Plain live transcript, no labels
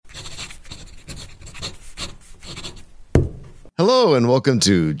Hello and welcome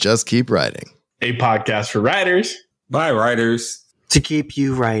to Just Keep Writing, a podcast for writers by writers to keep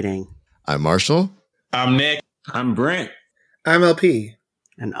you writing. I'm Marshall. I'm Nick. I'm Brent. I'm LP.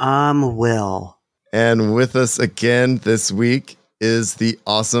 And I'm Will. And with us again this week is the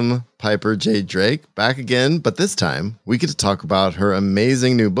awesome Piper J. Drake, back again, but this time we get to talk about her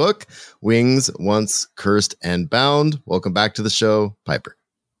amazing new book, Wings, Once Cursed and Bound. Welcome back to the show, Piper.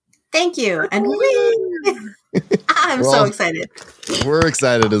 Thank you. And I'm so excited. We're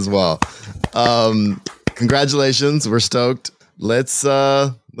excited as well. Congratulations. We're stoked. Let's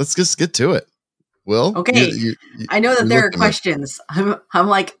just get to it. Will? Okay. I know that there are questions. I'm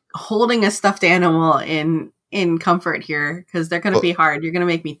like holding a stuffed animal in comfort here because they're going to be hard. You're going to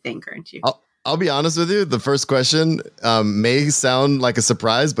make me think, aren't you? I'll be honest with you. The first question may sound like a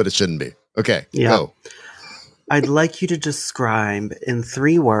surprise, but it shouldn't be. Okay, go. I'd like you to describe in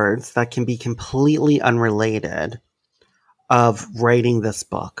 3 words that can be completely unrelated of writing this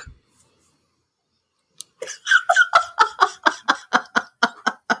book.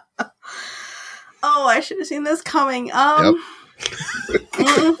 Oh, I should have seen this coming. Yep.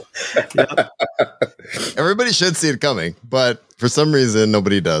 Everybody should see it coming, but for some reason,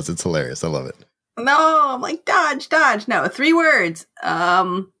 nobody does. It's hilarious. I love it. No, I'm like, dodge. No, 3 words.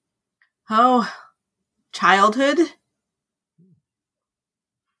 Childhood.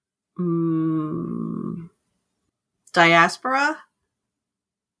 Diaspora.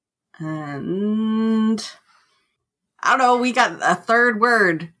 And I don't know, we got a 3rd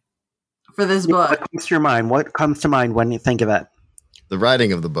word for this book. What comes to your mind? What comes to mind when you think of it? The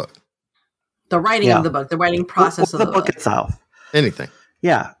writing of the book. The writing of the book. The writing process of the book itself. Anything.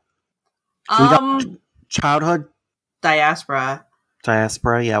 Yeah. We got childhood. Diaspora.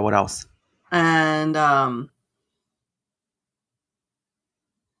 Yeah, what else? And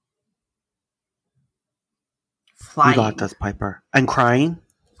flying. You got this, Piper. And crying?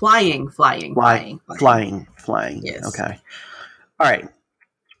 Flying. Yes. Okay. All right.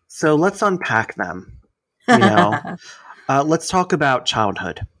 So let's unpack them. Let's talk about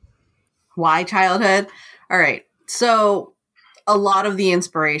childhood. Why childhood? All right. So a lot of the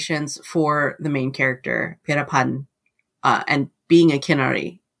inspirations for the main character, Pirapan, and being a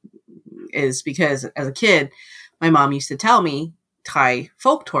Kinari is because as a kid, my mom used to tell me Thai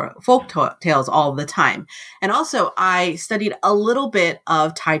folk tales all the time. And also I studied a little bit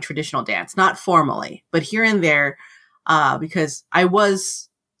of Thai traditional dance, not formally, but here and there, because I was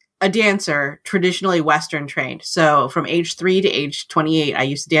a dancer, traditionally Western trained. So from age 3 to age 28, I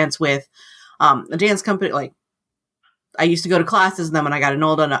used to dance with a dance company. Like I used to go to classes, and then when I got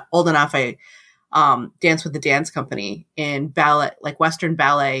old enough, I danced with the dance company in ballet, like Western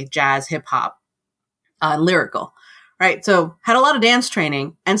ballet, jazz, hip hop, lyrical. Right. So had a lot of dance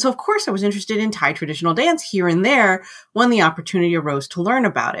training. And so, of course, I was interested in Thai traditional dance here and there when the opportunity arose to learn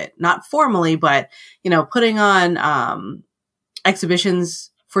about it. Not formally, but, putting on exhibitions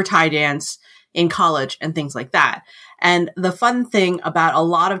for Thai dance in college and things like that. And the fun thing about a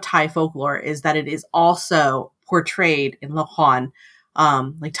lot of Thai folklore is that it is also portrayed in Lochon,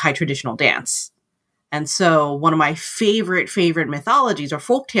 like Thai traditional dance. And so one of my favorite mythologies or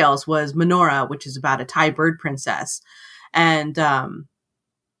folk tales was Menorah, which is about a Thai bird princess. And, the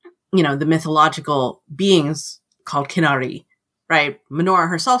mythological beings called Kinari, right? Menorah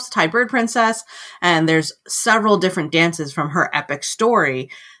herself's a Thai bird princess. And there's several different dances from her epic story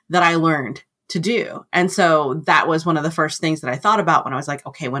that I learned to do. And so that was one of the first things that I thought about when I was like,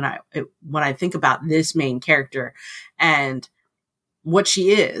 okay, when I think about this main character and what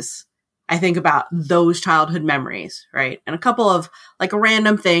she is, I think about those childhood memories, right? And a couple of like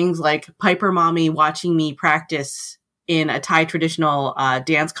random things like Piper Mommy watching me practice in a Thai traditional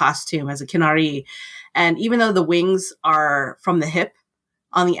dance costume as a Kinari. And even though the wings are from the hip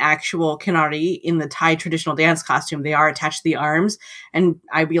on the actual Kinari in the Thai traditional dance costume, they are attached to the arms. And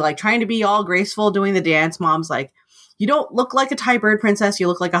I'd be like trying to be all graceful doing the dance. Mom's like, you don't look like a Thai bird princess. You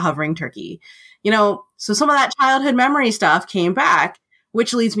look like a hovering turkey. So some of that childhood memory stuff came back,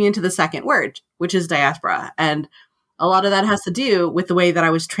 which leads me into the 2nd word, which is diaspora. And a lot of that has to do with the way that I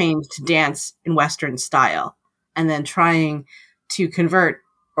was trained to dance in Western style and then trying to convert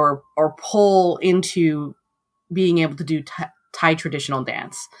or pull into being able to do Thai traditional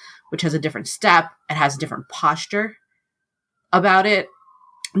dance, which has a different step. It has a different posture about it.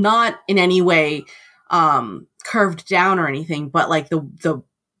 Not in any way curved down or anything, but like the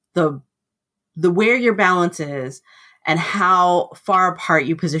where your balance is and how far apart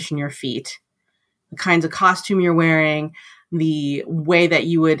you position your feet, the kinds of costume you're wearing, the way that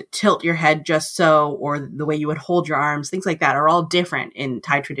you would tilt your head just so, or the way you would hold your arms, things like that are all different in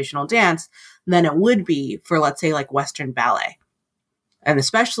Thai traditional dance than it would be for, let's say, like Western ballet. And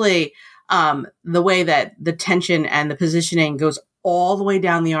especially the way that the tension and the positioning goes all the way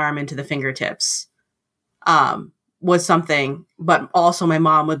down the arm into the fingertips was something. But also my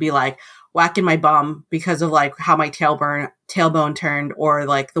mom would be like whacking my bum because of like how my tailbone turned, or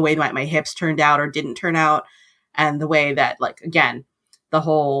like the way my hips turned out or didn't turn out. And the way that, like, again, the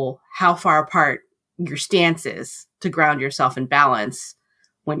whole how far apart your stance is to ground yourself in balance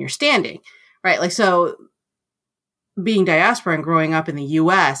when you're standing, right? Like, so being diaspora and growing up in the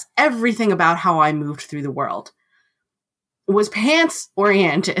US, everything about how I moved through the world was pants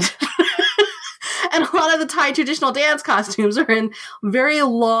oriented. And a lot of the Thai traditional dance costumes are in very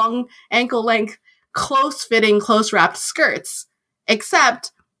long, ankle length, close fitting, close wrapped skirts.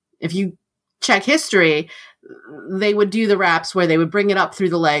 Except if you check history, they would do the wraps where they would bring it up through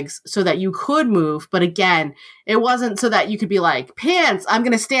the legs so that you could move. But again, it wasn't so that you could be like, pants, I'm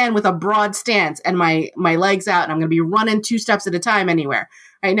going to stand with a broad stance and my legs out and I'm going to be running 2 steps at a time anywhere.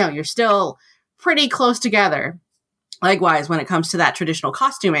 Right? No, you're still pretty close together. Likewise, when it comes to that traditional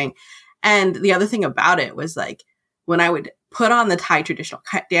costuming. And the other thing about it was like, when I would put on the Thai traditional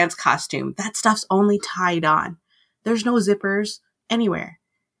dance costume, that stuff's only tied on. There's no zippers anywhere.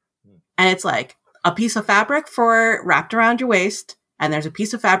 And it's like a piece of fabric wrapped around your waist, and there's a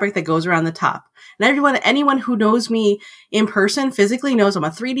piece of fabric that goes around the top. And anyone who knows me in person physically knows I'm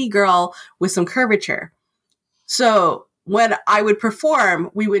a 3D girl with some curvature. So when I would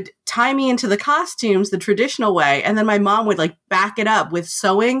perform, we would tie me into the costumes the traditional way, and then my mom would like back it up with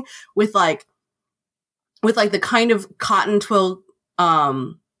sewing with the kind of cotton twill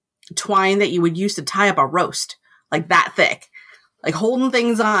twine that you would use to tie up a roast, like that thick, like holding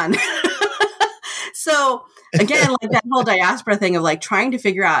things on. So again, like that whole diaspora thing of like trying to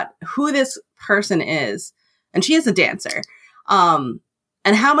figure out who this person is, and she is a dancer,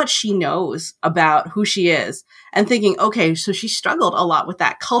 and how much she knows about who she is, and thinking, okay, so she struggled a lot with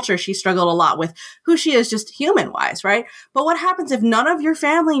that culture. She struggled a lot with who she is just human wise, right? But what happens if none of your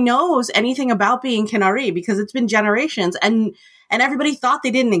family knows anything about being Kinari because it's been generations and everybody thought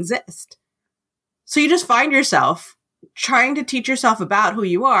they didn't exist? So you just find yourself trying to teach yourself about who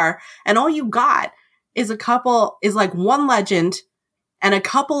you are, and all you got is like one legend and a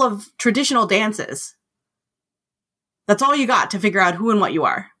couple of traditional dances. That's all you got to figure out who and what you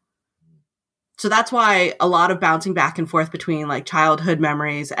are. So that's why a lot of bouncing back and forth between like childhood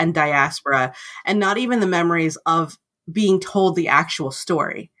memories and diaspora, and not even the memories of being told the actual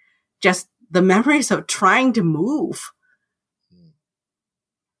story, just the memories of trying to move.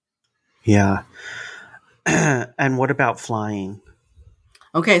 Yeah. And what about flying?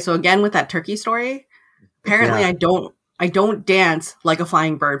 Okay, so again with that turkey story, apparently Yeah. I don't dance like a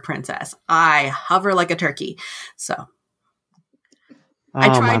flying bird princess. I hover like a turkey. So I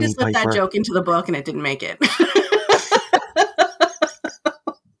tried to Monty slip that Piper. joke into the book and it didn't make it.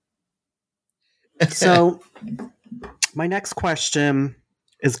 So my next question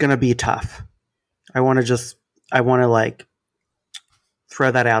is going to be tough. I want to like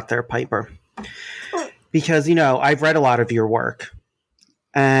throw that out there, Piper. Because, I've read a lot of your work,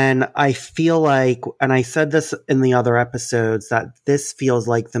 and I feel like, and I said this in the other episodes, that this feels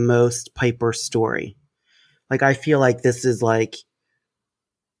like the most Piper story. Like, I feel like this is like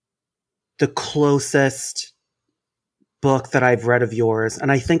the closest book that I've read of yours. And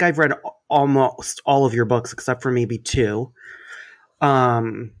I think I've read almost all of your books, except for maybe 2,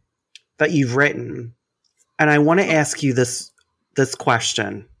 that you've written. And I want to ask you this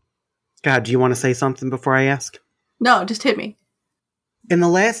question. God, do you want to say something before I ask? No, just hit me. In the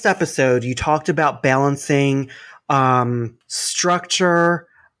last episode, you talked about balancing structure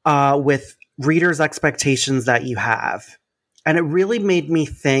with readers' expectations that you have. And it really made me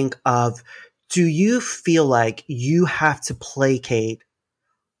think of, do you feel like you have to placate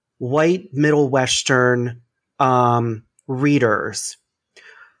white Middle Western readers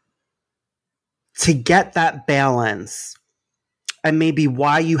to get that balance? And maybe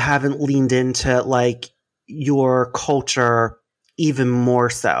why you haven't leaned into like your culture even more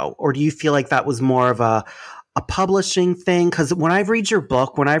so? Or do you feel like that was more of a publishing thing? Because when I've read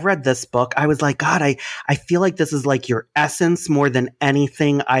this book, I was like, God, I feel like this is like your essence more than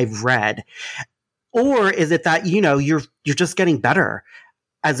anything I've read. Or is it that, you're just getting better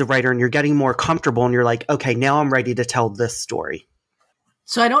as a writer and you're getting more comfortable and you're like, okay, now I'm ready to tell this story?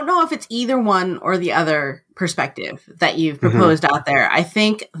 So I don't know if it's either one or the other perspective that you've proposed out there. I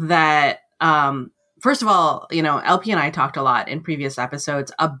think that, first of all, LP and I talked a lot in previous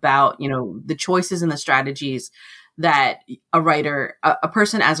episodes about, the choices and the strategies that a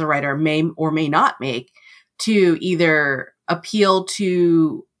person as a writer may or may not make to either appeal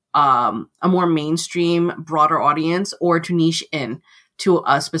to a more mainstream, broader audience, or to niche in to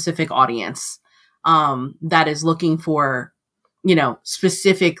a specific audience that is looking for,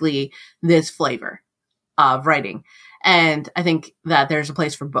 specifically this flavor of writing. And I think that there's a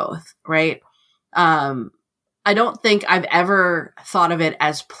place for both, right? I don't think I've ever thought of it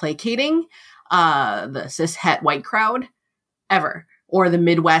as placating the cishet white crowd ever, or the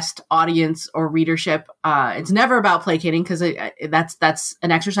Midwest audience or readership. It's never about placating, because that's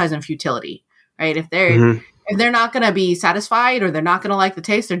an exercise in futility, right? If they're not going to be satisfied, or they're not going to like the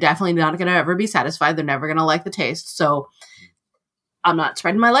taste, they're definitely not going to ever be satisfied. They're never going to like the taste. So I'm not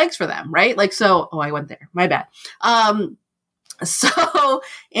spreading my legs for them, right? Like, so, I went there. My bad. So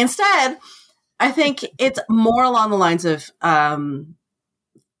instead, I think it's more along the lines of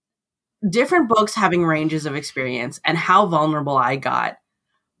different books having ranges of experience, and how vulnerable I got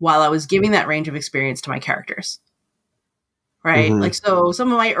while I was giving that range of experience to my characters. Right? Like, so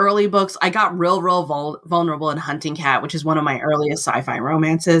some of my early books, I got real vulnerable in Hunting Cat, which is one of my earliest sci-fi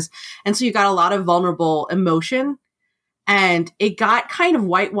romances. And so you got a lot of vulnerable emotion, and it got kind of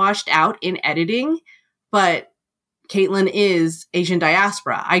whitewashed out in editing, but Caitlin is Asian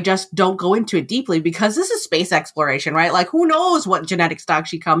diaspora. I just don't go into it deeply because this is space exploration, right? Like, who knows what genetic stock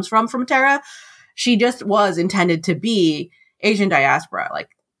she comes from Terra? She just was intended to be Asian diaspora, like,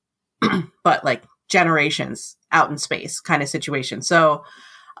 but like generations out in space kind of situation. So,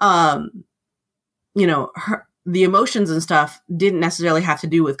 the emotions and stuff didn't necessarily have to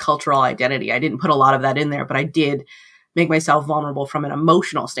do with cultural identity. I didn't put a lot of that in there, but I did make myself vulnerable from an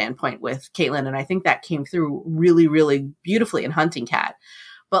emotional standpoint with Caitlin. And I think that came through really, really beautifully in Hunting Cat.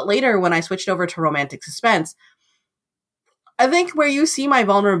 But later, when I switched over to romantic suspense, I think where you see my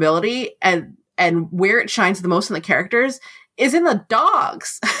vulnerability and where it shines the most in the characters is in the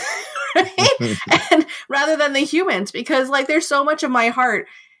dogs, right? And rather than the humans, because like there's so much of my heart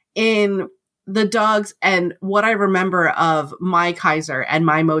in the dogs, and what I remember of my Kaiser and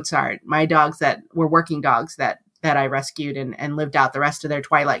my Mozart, my dogs that were working dogs that I rescued and lived out the rest of their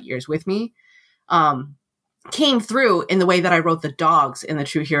twilight years with me, came through in the way that I wrote the dogs in the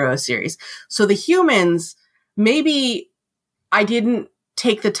True Heroes series. So the humans, maybe I didn't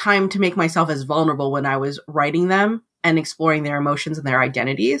take the time to make myself as vulnerable when I was writing them and exploring their emotions and their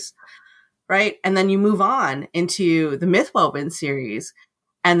identities, right? And then you move on into the Mythwoven series,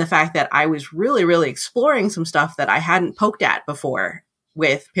 and the fact that I was really, really exploring some stuff that I hadn't poked at before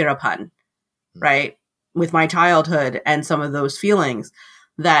with Pirapun, right? With my childhood and some of those feelings,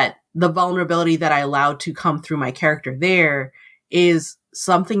 that the vulnerability that I allowed to come through my character there is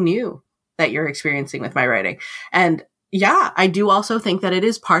something new that you're experiencing with my writing. And yeah, I do also think that it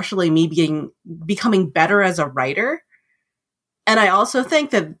is partially me becoming better as a writer. And I also think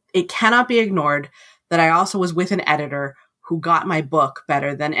that it cannot be ignored that I also was with an editor who got my book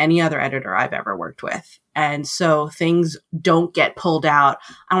better than any other editor I've ever worked with. And so things don't get pulled out.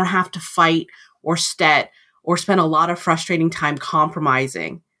 I don't have to fight or stet or spend a lot of frustrating time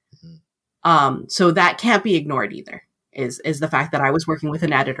compromising. So that can't be ignored either, is the fact that I was working with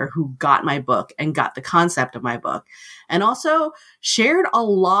an editor who got my book and got the concept of my book, and also shared a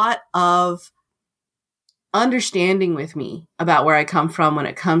lot of understanding with me about where I come from when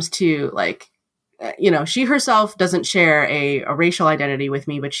it comes to like, she herself doesn't share a racial identity with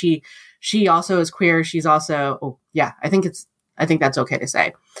me, but she also is queer. She's also, I think that's okay to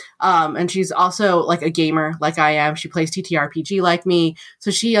say. And she's also like a gamer like I am. She plays TTRPG like me. So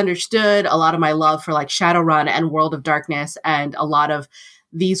she understood a lot of my love for like Shadowrun and World of Darkness and a lot of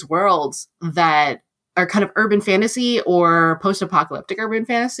these worlds that are kind of urban fantasy or post-apocalyptic urban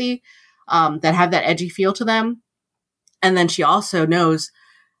fantasy, that have that edgy feel to them. And then she also knows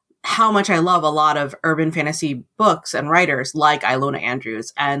how much I love a lot of urban fantasy books and writers like Ilona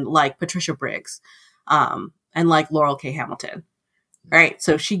Andrews and like Patricia Briggs, and like Laurel K. Hamilton. Right.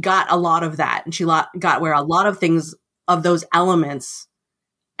 So she got a lot of that, and she got where a lot of things of those elements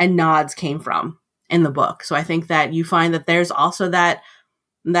and nods came from in the book. So I think that you find that there's also that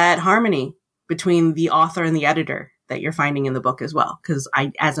harmony between the author and the editor that you're finding in the book as well. Because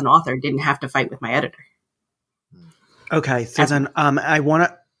I, as an author, didn't have to fight with my editor. Okay. So then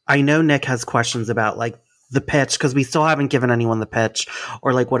I know Nick has questions about like the pitch, because we still haven't given anyone the pitch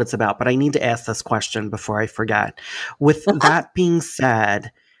or like what it's about, but I need to ask this question before I forget. With that being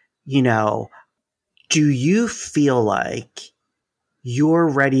said, do you feel like you're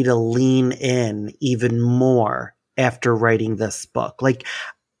ready to lean in even more after writing this book? Like,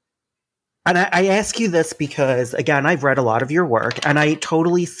 and I ask you this because, again, I've read a lot of your work, and I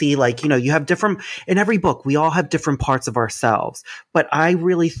totally see, like, you have different, in every book, we all have different parts of ourselves. But I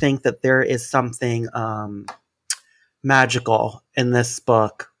really think that there is something magical in this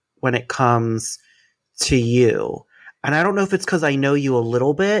book when it comes to you. And I don't know if it's because I know you a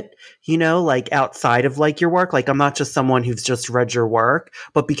little bit, you know, like outside of like your work. Like I'm not just someone who's just read your work,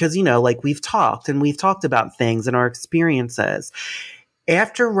 but because, you know, like we've talked about things and our experiences.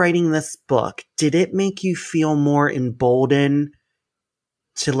 After writing this book, did it make you feel more emboldened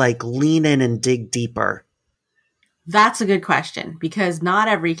to like lean in and dig deeper? That's a good question, because not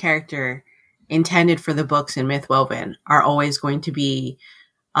every character intended for the books in Mythwoven are always going to be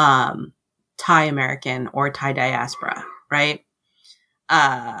Thai American or Thai diaspora, right?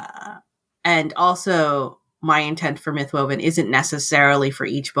 And also, my intent for Mythwoven isn't necessarily for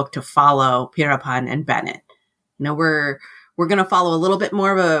each book to follow Pirapan and Bennett. You know, we're going to follow a little bit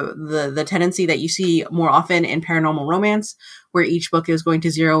more of the tendency that you see more often in paranormal romance, where each book is going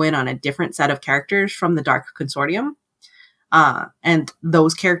to zero in on a different set of characters from the Dark Consortium. And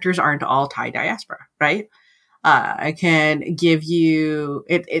those characters aren't all Thai diaspora, right? I can give you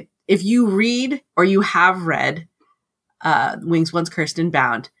it. If you read or you have read Wings Once Cursed and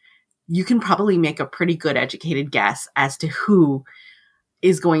Bound, you can probably make a pretty good educated guess as to who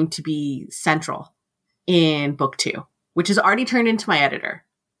is going to be central in book 2, which is already turned into my editor,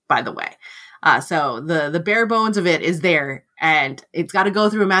 by the way. So the bare bones of it is there, and it's got to go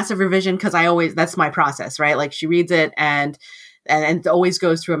through a massive revision because that's my process, right? Like she reads it and it always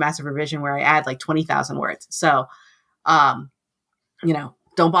goes through a massive revision where I add like 20,000 words. So, you know,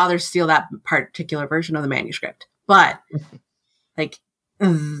 don't bother to steal that particular version of the manuscript. But like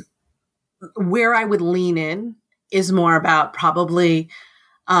where I would lean in is more about probably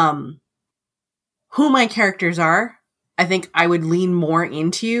who my characters are. I think I would lean more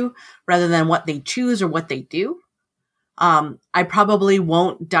into rather than what they choose or what they do. I probably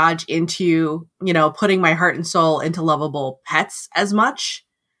won't dodge into, you know, putting my heart and soul into lovable pets as much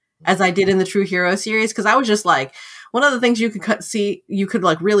as I did in the True Hero series. Cause I was just like, one of the things you could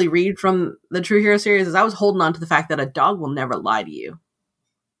like really read from the True Hero series is I was holding on to the fact that a dog will never lie to you.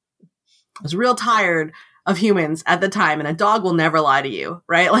 I was real tired of humans at the time, and a dog will never lie to you,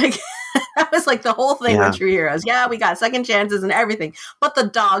 right? Like that was like the whole thing with True Heroes. Yeah, we got second chances and everything, but the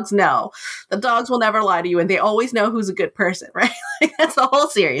dogs know. The dogs will never lie to you, and they always know who's a good person, right? Like that's the whole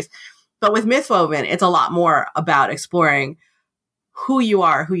series. But with Mythwoven, it's a lot more about exploring who you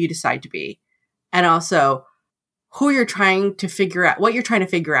are, who you decide to be, and also who you're trying to figure out, what you're trying to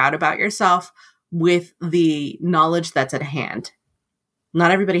figure out about yourself with the knowledge that's at hand.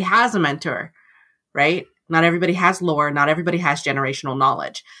 Not everybody has a mentor, right? Not everybody has lore. Not everybody has generational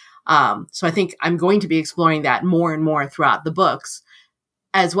knowledge. So I think I'm going to be exploring that more and more throughout the books,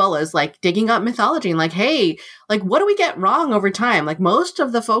 as well as like digging up mythology and like, hey, like what do we get wrong over time? Like most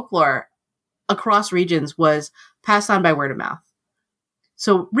of the folklore across regions was passed on by word of mouth.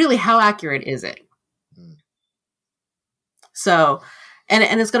 So really, how accurate is it? So,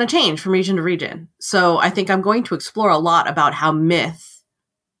 and it's going to change from region to region. So I think I'm going to explore a lot about how myth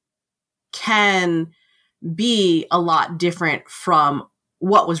can be a lot different from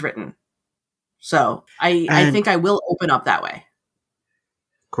what was written. So I think I will open up that way.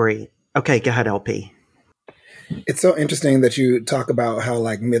 Great. Okay, go ahead, LP. It's so interesting that you talk about how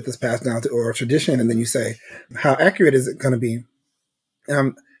like myth is passed down to oral tradition, and then you say, how accurate is it going to be?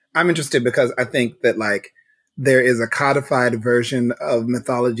 I'm interested because I think that like there is a codified version of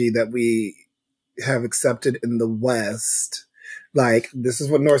mythology that we have accepted in the West. Like, this is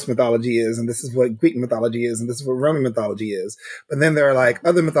what Norse mythology is, and this is what Greek mythology is, and this is what Roman mythology is. But then there are like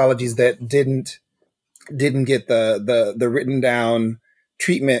other mythologies that didn't get the written down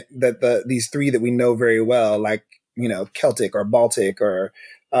treatment that these three that we know very well, like, you know, Celtic or Baltic or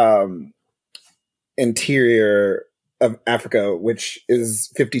interior of Africa, which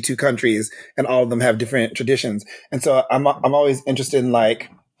is 52 countries, and all of them have different traditions. And so I'm always interested in like,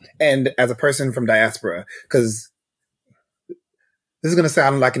 and as a person from diaspora, because this is going to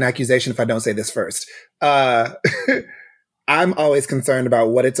sound like an accusation if I don't say this first. I'm always concerned about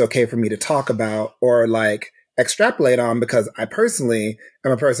what it's okay for me to talk about or like extrapolate on, because I personally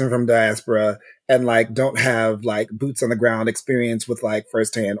am a person from diaspora and like don't have like boots on the ground experience with like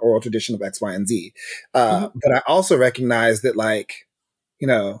firsthand oral tradition of X, Y, and Z. But I also recognize that like, you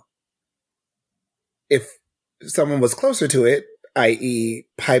know, if someone was closer to it, i.e.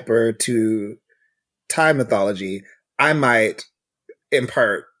 Piper to Thai mythology, I might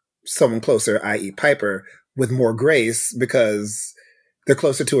impart someone closer, i.e. Piper, with more grace because they're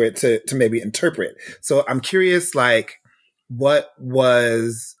closer to it to maybe interpret. So I'm curious, like, what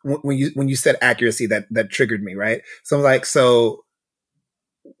was when you said accuracy that triggered me, right? So I'm like, so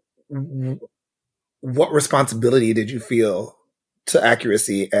what responsibility did you feel to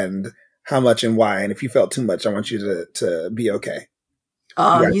accuracy, and how much and why? And if you felt too much, I want you to be okay.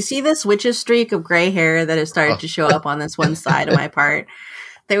 Oh, Yes. you see this witch's streak of gray hair that has started to show up on this one side of my part.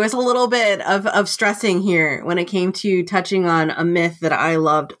 There was a little bit of stressing here when it came to touching on a myth that I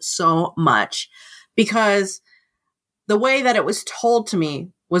loved so much, because the way that it was told to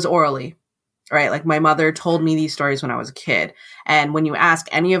me was orally, right? Like my mother told me these stories when I was a kid. And when you ask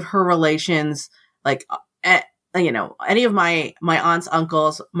any of her relations, like, any of my aunts,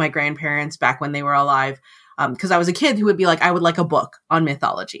 uncles, my grandparents back when they were alive, because I was a kid who would be like, I would like a book on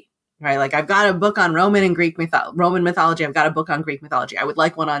mythology, right? Like I've got a book on Roman mythology. I've got a book on Greek mythology. I would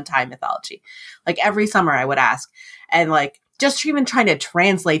like one on Thai mythology. Like every summer I would ask, and like just even trying to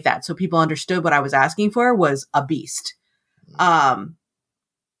translate that so people understood what I was asking for was a beast.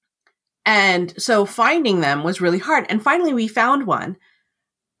 And so finding them was really hard. And finally we found one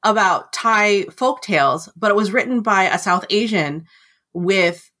about Thai folk tales, but it was written by a South Asian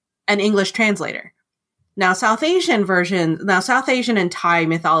with an English translator. Now, South Asian and Thai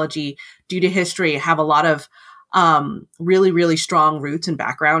mythology, due to history, have a lot of really, really strong roots and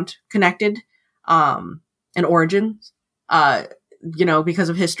background connected and origins, because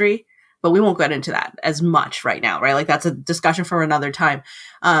of history. But we won't get into that as much right now, right? Like that's a discussion for another time.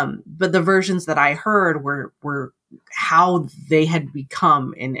 But the versions that I heard were how they had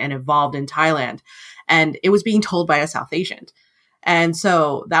become and evolved in Thailand. And it was being told by a South Asian. And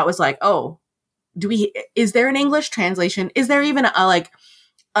so that was like, oh, is there an English translation? Is there even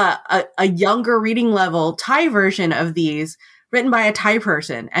a younger reading level Thai version of these written by a Thai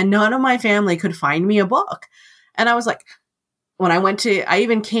person? And none of my family could find me a book. And I was like, when I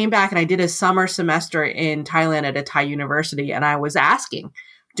even came back and I did a summer semester in Thailand at a Thai university. And I was asking,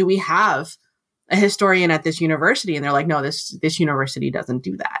 do we have a historian at this university? And they're like, no, this university doesn't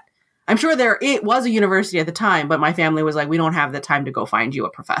do that. I'm sure it was a university at the time, but my family was like, we don't have the time to go find you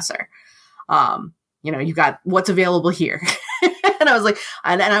a professor. You got what's available here. And I was like,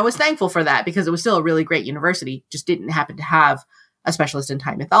 and I was thankful for that because it was still a really great university, just didn't happen to have a specialist in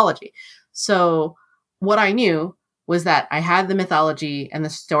Thai mythology. So what I knew was that I had the mythology and the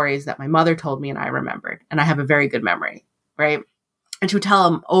stories that my mother told me and I remembered. And I have a very good memory, right? And she would tell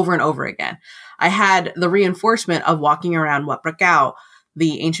them over and over again. I had the reinforcement of walking around Wat Prakao,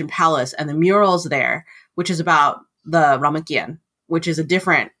 the ancient palace, and the murals there, which is about the Ramakien, which is a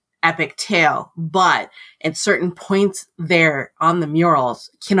different epic tale. But at certain points there on the murals,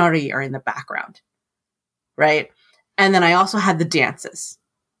 Kinari are in the background, right? And then I also had the dances.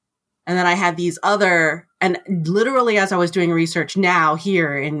 And then I had these other, and literally as I was doing research now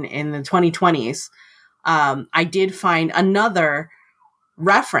here in the 2020s, I did find another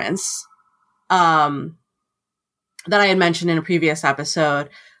reference that I had mentioned in a previous episode.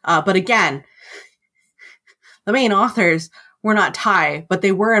 But again, the main authors were not Thai, but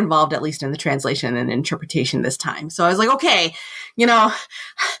they were involved at least in the translation and interpretation this time. So I was like, okay,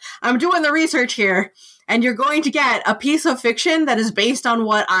 I'm doing the research here, and you're going to get a piece of fiction that is based on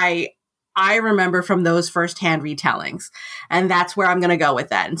what I remember from those firsthand retellings. And that's where I'm going to go with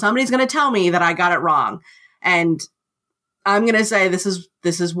that. And somebody's going to tell me that I got it wrong. And I'm going to say, this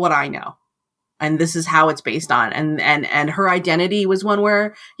is what I know. And this is how it's based on. And her identity was one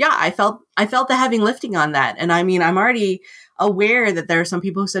where, yeah, I felt the heavy lifting on that. And I mean, I'm already aware that there are some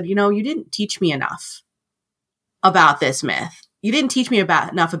people who said, you didn't teach me enough about this myth. You didn't teach me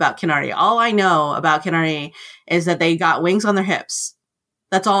enough about Kinari. All I know about Kinari is that they got wings on their hips.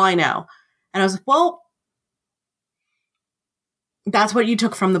 That's all I know. And I was like, well, that's what you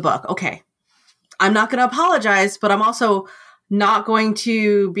took from the book. Okay. I'm not going to apologize, but I'm also not going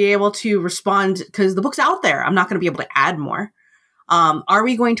to be able to respond because the book's out there. I'm not going to be able to add more. Are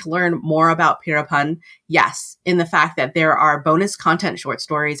we going to learn more about Pirapan? Yes. In the fact that there are bonus content short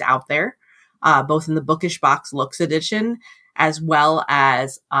stories out there, both in the Bookish Box Looks edition, as well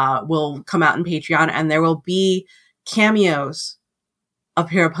as will come out in Patreon. And there will be cameos of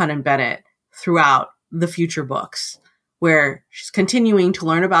Pirapan and Bennett throughout the future books, where she's continuing to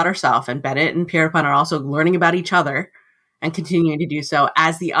learn about herself, and Bennett and Pirapan are also learning about each other and continuing to do so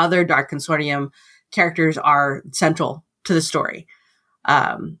as the other Dark Consortium characters are central to the story.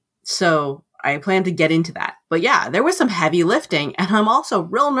 So I plan to get into that. But yeah, there was some heavy lifting, and I'm also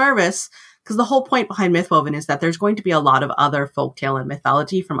real nervous because the whole point behind Mythwoven is that there's going to be a lot of other folktale and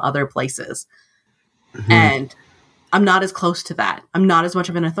mythology from other places. Mm-hmm. And I'm not as close to that. I'm not as much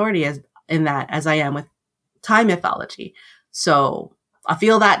of an authority as I am with Thai mythology. So I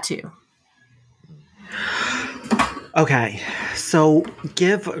feel that too. Okay. So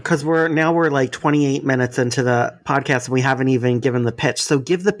because we're like 28 minutes into the podcast and we haven't even given the pitch. So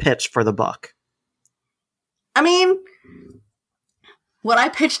give the pitch for the book. I mean, what I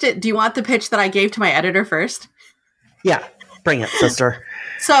pitched it. Do you want the pitch that I gave to my editor first? Yeah. Bring it, sister.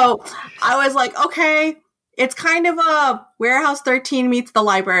 So I was like, okay, it's kind of a Warehouse 13 meets the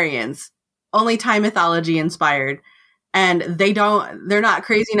Librarians, only time mythology inspired. And they're not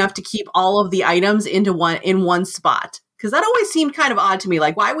crazy enough to keep all of the items in one spot. Because that always seemed kind of odd to me.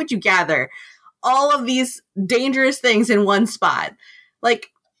 Like, why would you gather all of these dangerous things in one spot? Like,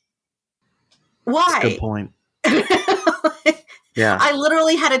 why? That's a good point. Yeah. I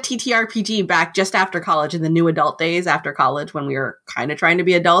literally had a TTRPG back just after college, in the new adult days after college, when we were kind of trying to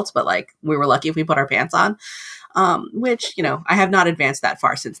be adults, but like we were lucky if we put our pants on, which, I have not advanced that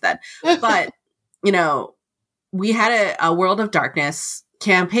far since then. But, we had a World of Darkness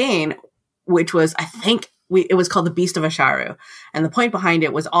campaign, which was, I think it was called the Beast of Asharu. And the point behind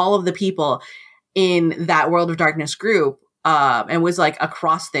it was all of the people in that World of Darkness group, and was like a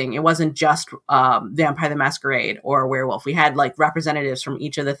cross thing. It wasn't just Vampire the Masquerade or Werewolf. We had like representatives from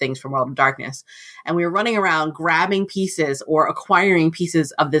each of the things from World of Darkness. And we were running around grabbing pieces or acquiring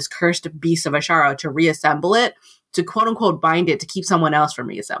pieces of this cursed Beast of Asharu to reassemble it, to quote unquote bind it, to keep someone else from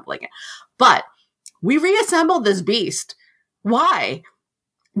reassembling it. But we reassembled this beast. Why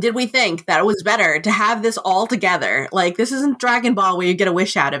did we think that it was better to have this all together? Like, this isn't Dragon Ball where you get a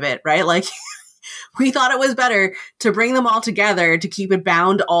wish out of it, right? Like, we thought it was better to bring them all together, to keep it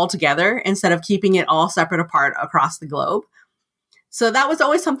bound all together instead of keeping it all separate apart across the globe. So that was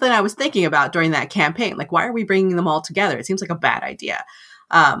always something I was thinking about during that campaign. Like, why are we bringing them all together? It seems like a bad idea.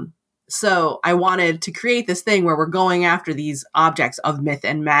 So I wanted to create this thing where we're going after these objects of myth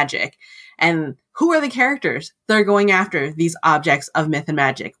and magic. And who are the characters that are going after these objects of myth and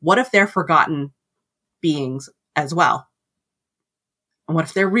magic? What if they're forgotten beings as well? And what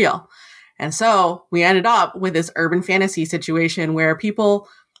if they're real? And so we ended up with this urban fantasy situation where people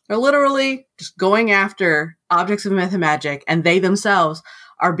are literally just going after objects of myth and magic, and they themselves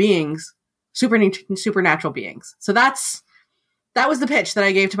are beings, supernatural beings. So that was the pitch that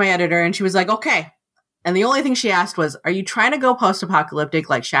I gave to my editor, and she was like, okay. And the only thing she asked was, are you trying to go post-apocalyptic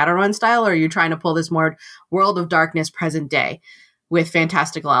like Shadowrun style, or are you trying to pull this more World of Darkness present day with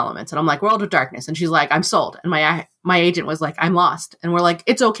fantastical elements? And I'm like, World of Darkness. And she's like, I'm sold. And my agent was like, I'm lost. And we're like,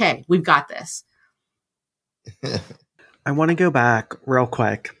 it's okay. We've got this. I want to go back real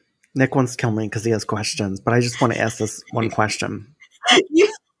quick. Nick wants to kill me because he has questions, but I just want to ask this one question.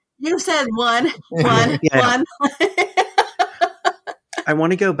 You said one. I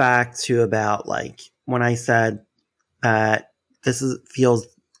want to go back to about like when I said that feels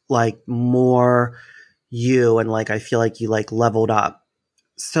like more you, and like I feel like you like leveled up.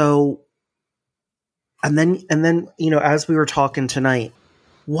 So and then as we were talking tonight,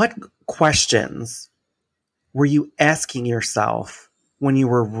 what questions were you asking yourself when you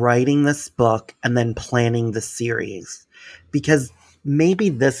were writing this book and then planning the series? Because maybe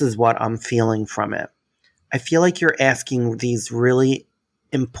this is what I'm feeling from it. I feel like you're asking these really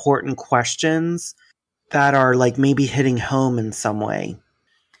important questions that are like maybe hitting home in some way.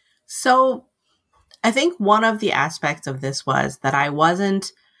 So I think one of the aspects of this was that I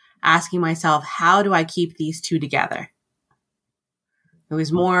wasn't asking myself, how do I keep these two together? It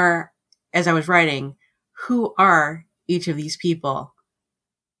was more, as I was writing, who are each of these people?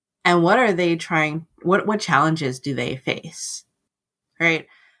 And what are they what challenges do they face? Right?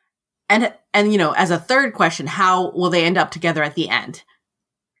 And as a third question, how will they end up together at the end?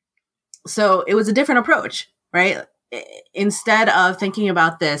 So it was a different approach, right? Instead of thinking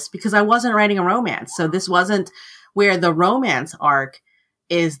about this, because I wasn't writing a romance. So this wasn't where the romance arc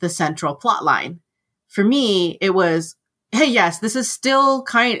is the central plot line. For me, it was, hey, yes, this is still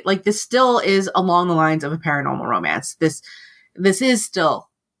this still is along the lines of a paranormal romance. This is still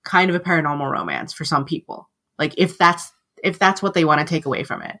kind of a paranormal romance for some people. Like if that's what they want to take away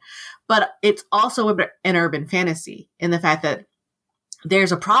from it. But it's also an urban fantasy in the fact that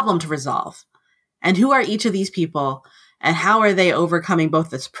there's a problem to resolve. And who are each of these people, and how are they overcoming both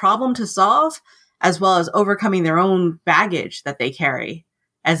this problem to solve as well as overcoming their own baggage that they carry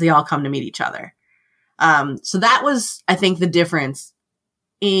as they all come to meet each other? So that was, I think, the difference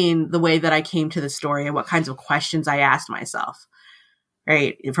in the way that I came to the story and what kinds of questions I asked myself,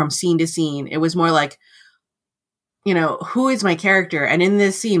 right? From scene to scene, it was more like, who is my character? And in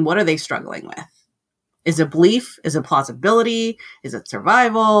this scene, what are they struggling with? Is it belief? Is it plausibility? Is it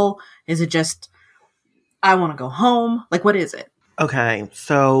survival? Is it just, I want to go home? Like, what is it? Okay,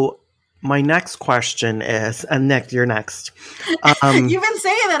 so my next question is, and Nick, you're next. You've been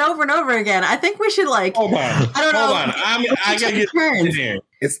saying that over and over again. I think we should hold on. I don't know. Hold on. I gotta get in here.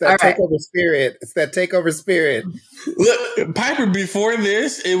 It's that takeover spirit. It's that takeover spirit. Look, Piper, before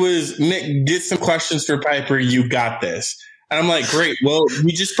this, it was, Nick, get some questions for Piper. You got this. And I'm like, great. Well,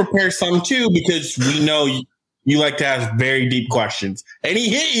 we just prepare some too, because we know you like to ask very deep questions. And he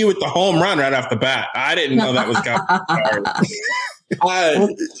hit you with the home run right off the bat. I didn't know that was coming.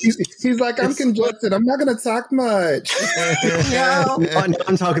 He's like, I'm congested. I'm not going to talk much.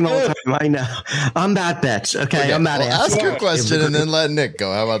 I'm talking all the time. I know. I'm that bitch. Okay, I'm that ass. Ask your question and then let Nick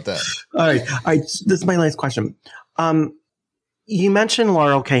go. How about that? All right. This is my last question. You mentioned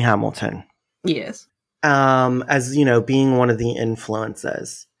Laurell K. Hamilton. Yes. As being one of the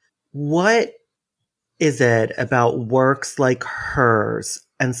influences. What is it about works like hers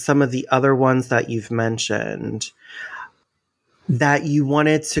and some of the other ones that you've mentioned that you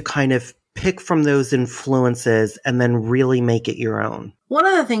wanted to kind of pick from those influences and then really make it your own? One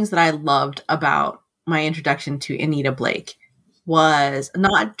of the things that I loved about my introduction to Anita Blake was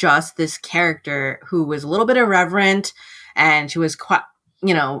not just this character who was a little bit irreverent and she was quite,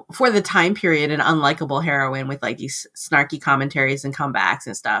 for the time period, an unlikable heroine with like these snarky commentaries and comebacks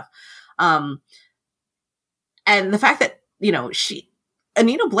and stuff. And the fact that,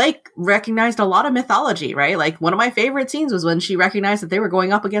 Anita Blake recognized a lot of mythology, right? Like one of my favorite scenes was when she recognized that they were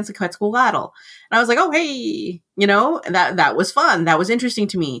going up against a Quetzalcoatl. And I was like, oh, hey, that was fun. That was interesting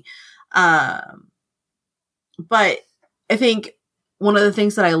to me. But I think one of the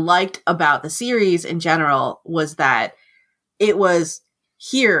things that I liked about the series in general was that it was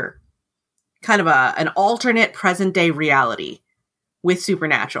here kind of an alternate present day reality with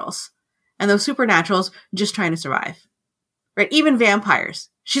supernaturals. And those supernaturals just trying to survive, right? Even vampires.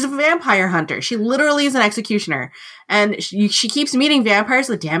 She's a vampire hunter. She literally is an executioner. And she keeps meeting vampires.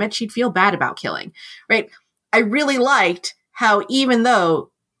 Like, damn it, she'd feel bad about killing, right? I really liked how even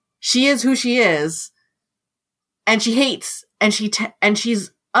though she is who she is, and she hates, and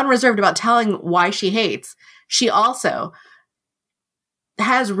she's unreserved about telling why she hates, she also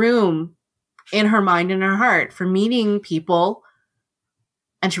has room in her mind and her heart for meeting people,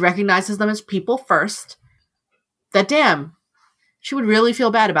 and she recognizes them as people first, that damn, she would really feel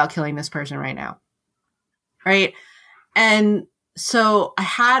bad about killing this person right now. Right? And so I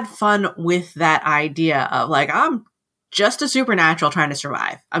had fun with that idea of like, I'm just a supernatural trying to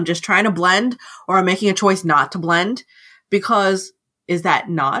survive. I'm just trying to blend, or I'm making a choice not to blend, because is that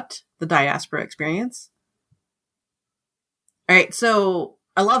not the diaspora experience? All right. So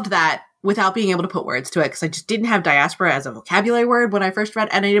I loved that without being able to put words to it, because I just didn't have diaspora as a vocabulary word when I first read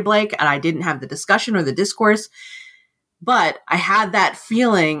Anita Blake, and I didn't have the discussion or the discourse. But I had that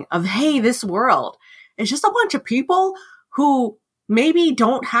feeling of, hey, this world is just a bunch of people who maybe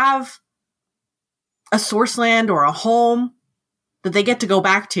don't have a source land or a home that they get to go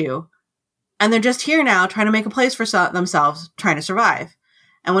back to. And they're just here now trying to make a place for themselves, trying to survive.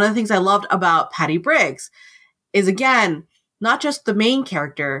 And one of the things I loved about Patty Briggs is, again, not just the main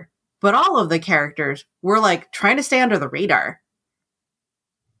character, but all of the characters were like trying to stay under the radar.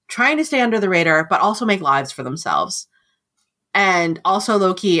 Trying to stay under the radar, but also make lives for themselves. And also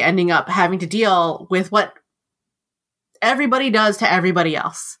low-key ending up having to deal with what everybody does to everybody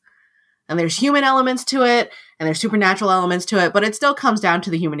else. And there's human elements to it, and there's supernatural elements to it, but it still comes down to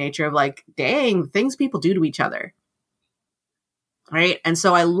the human nature of like, dang, things people do to each other. Right? And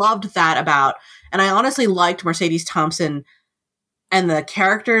so I loved that about, and I honestly liked Mercedes Thompson and the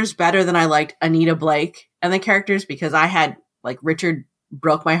characters better than I liked Anita Blake and the characters, because I had, like, Richard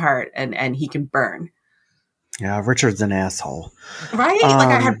broke my heart, and he can burn. Yeah, Richard's an asshole. Right? Like,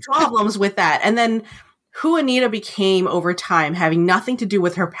 I had problems with that. And then who Anita became over time, having nothing to do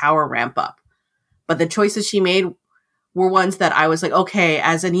with her power ramp up. But the choices she made were ones that I was like, okay,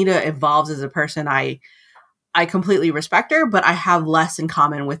 as Anita evolves as a person, I completely respect her, but I have less in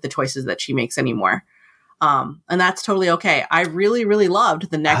common with the choices that she makes anymore. And that's totally okay. I really, really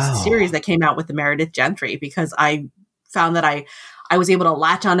loved the next series that came out with the Meredith Gentry, because I found that I was able to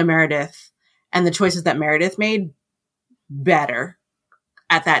latch onto Meredith and the choices that Meredith made better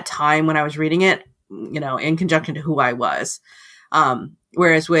at that time when I was reading it, in conjunction to who I was.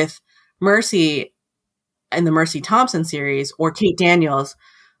 Whereas with Mercy in the Mercy Thompson series, or Kate Daniels,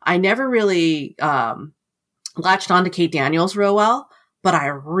 I never really latched onto Kate Daniels real well, but I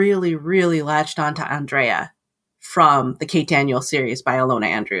really, really latched onto Andrea from the Kate Daniels series by Alona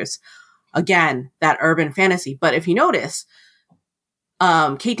Andrews. Again, that urban fantasy. But if you notice,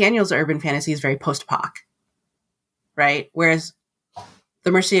 Kate Daniels' urban fantasy is very post-apoc, right? Whereas the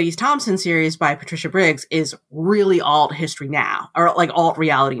Mercedes Thompson series by Patricia Briggs is really alt history now, or like alt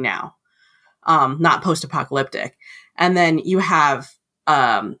reality now, not post-apocalyptic. And then you have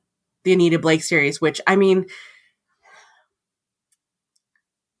the Anita Blake series, which, I mean,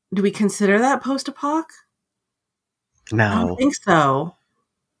 do we consider that post-apoc? No. I don't think so.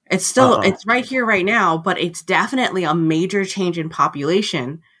 It's still, it's right here, right now, but it's definitely a major change in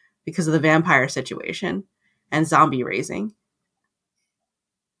population because of the vampire situation. and zombie raising.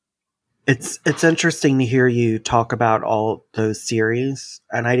 It's interesting to hear you talk about all those series,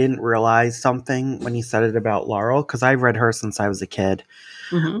 and I didn't realize something when you said it about Laurel, because I've read her since I was a kid.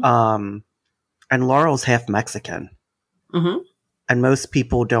 Mm-hmm. And Laurel's half Mexican. Mm-hmm. And most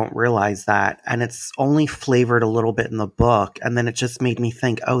people don't realize that. And it's only flavored a little bit in the book. And then it just made me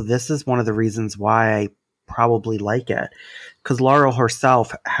think, oh, this is one of the reasons why I probably like it. Because Laurel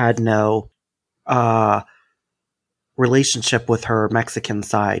herself had no relationship with her Mexican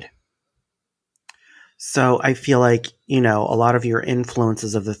side. So I feel like, you know, a lot of your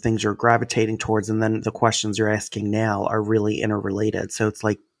influences of the things you're gravitating towards and then the questions you're asking now are really interrelated. So it's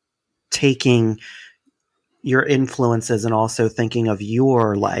like taking your influences and also thinking of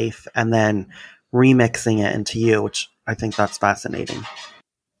your life and then remixing it into you, which I think that's fascinating.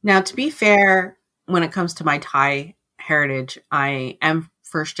 Now, to be fair, when it comes to my Thai heritage, I am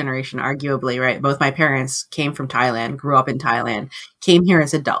first generation, arguably, right? Both my parents came from Thailand, grew up in Thailand, came here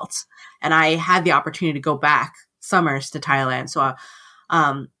as adults. And I had the opportunity to go back summers to Thailand. So,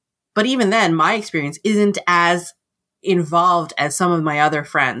 but even then, my experience isn't as involved as some of my other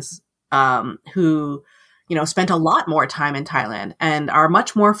friends who, you know, spent a lot more time in Thailand and are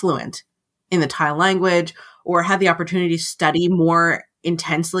much more fluent in the Thai language or had the opportunity to study more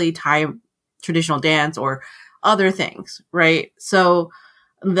intensely Thai traditional dance or other things, right? So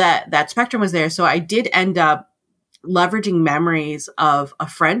that spectrum was there. So I did end up leveraging memories of a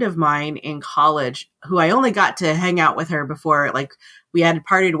friend of mine in college who I only got to hang out with her before, like, we had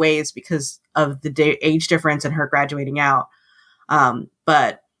parted ways because of the age difference and her graduating out.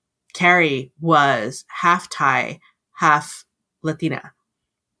 But Carrie was half Thai, half Latina,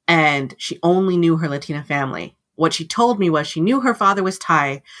 and she only knew her Latina family. What she told me was she knew her father was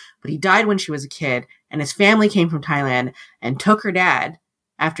Thai, but he died when she was a kid, and his family came from Thailand and took her dad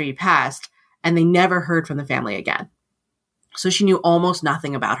after he passed, and they never heard from the family again. So she knew almost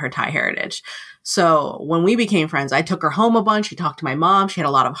nothing about her Thai heritage. So when we became friends, I took her home a bunch. She talked to my mom. She had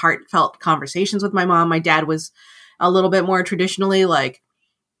a lot of heartfelt conversations with my mom. My dad was a little bit more traditionally like,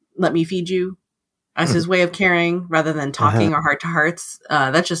 let me feed you, as his way of caring rather than talking or heart to hearts.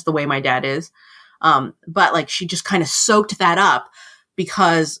 That's just the way my dad is. But like, she just kind of soaked that up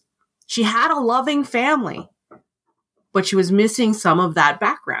because she had a loving family, but she was missing some of that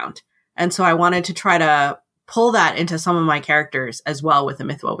background. And so I wanted to try to pull that into some of my characters as well with the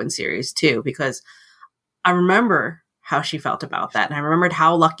Mythwoven series too, because I remember how she felt about that. And I remembered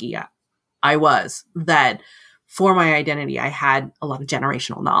how lucky I was that for my identity, I had a lot of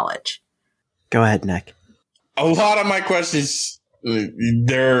generational knowledge. Go ahead, Nick. A lot of my questions, an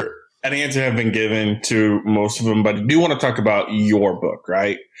answer have been given to most of them, but I do want to talk about your book,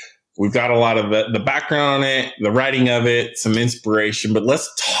 right? We've got a lot of the background on it, the writing of it, some inspiration, but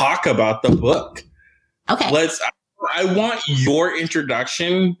let's talk about the book. Okay. I want your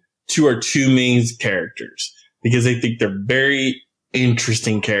introduction to our two main characters because I think they're very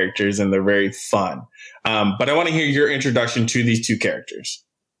interesting characters and they're very fun. But I want to hear your introduction to these two characters.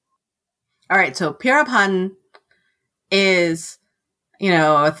 All right. So Pirapan is, you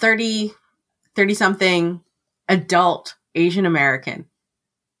know, a 30 something adult Asian American,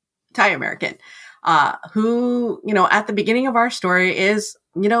 Thai American, who, you know, at the beginning of our story is,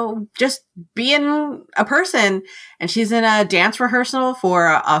 you know, just being a person. And she's in a dance rehearsal for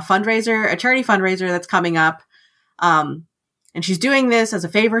a fundraiser, a charity fundraiser that's coming up. And she's doing this as a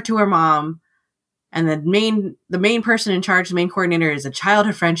favor to her mom. And the main person in charge, the main coordinator, is a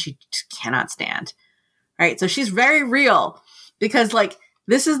childhood friend she just cannot stand. Right. So she's very real because, like,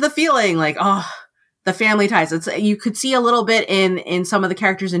 this is the feeling like, oh, the family ties. You could see a little bit in some of the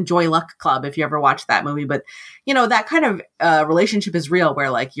characters in Joy Luck Club if you ever watched that movie. But, you know, that kind of relationship is real where,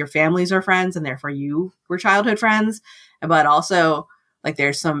 like, your families are friends and therefore you were childhood friends. But also, like,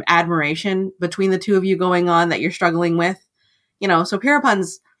 there's some admiration between the two of you going on that you're struggling with. You know, so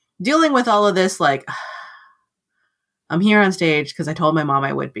Pirapan's dealing with all of this, like, I'm here on stage because I told my mom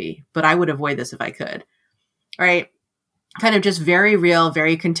I would be, but I would avoid this if I could. Right? Kind of just very real,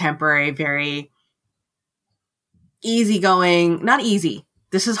 very contemporary, very easygoing. Not easy.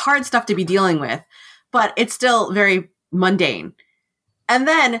 This is hard stuff to be dealing with, but it's still very mundane. And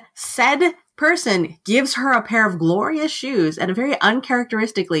then said person gives her a pair of glorious shoes and very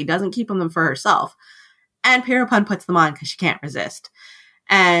uncharacteristically doesn't keep them for herself. And Pirapan puts them on because she can't resist.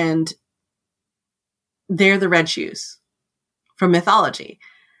 And they're the red shoes from mythology.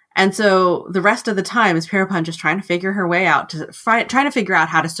 And so the rest of the time is Pirapan just trying to figure her way out, trying to figure out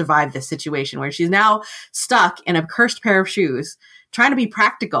how to survive this situation where she's now stuck in a cursed pair of shoes, trying to be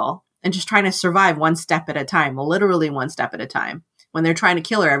practical and just trying to survive one step at a time, literally one step at a time, when they're trying to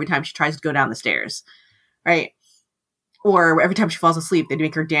kill her every time she tries to go down the stairs. right? Or every time she falls asleep, they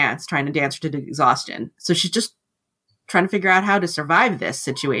make her dance, trying to dance her to exhaustion. So she's just trying to figure out how to survive this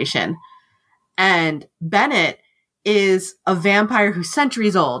situation. And Bennett is a vampire who's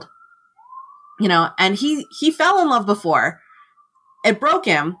centuries old, and he fell in love before. It broke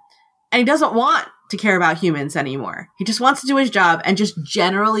him, and he doesn't want to care about humans anymore. He just wants to do his job and just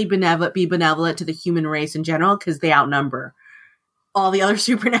generally be benevolent to the human race in general, because they outnumber all the other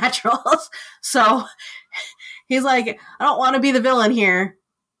supernaturals. So he's like, I don't want to be the villain here.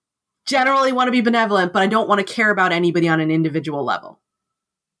 Generally want to be benevolent, but I don't want to care about anybody on an individual level.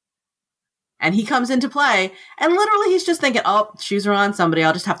 And he comes into play, and literally he's just thinking, oh, shoes are on somebody.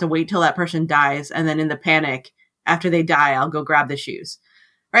 I'll just have to wait till that person dies. And then in the panic, after they die, I'll go grab the shoes.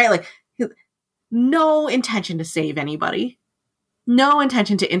 Right? Like, no intention to save anybody. No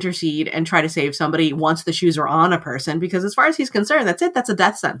intention to intercede and try to save somebody once the shoes are on a person, because as far as he's concerned, that's it. That's a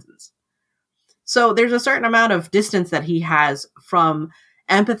death sentence. So there's a certain amount of distance that he has from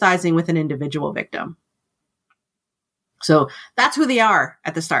empathizing with an individual victim. So that's who they are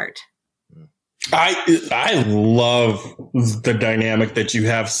at the start. I love the dynamic that you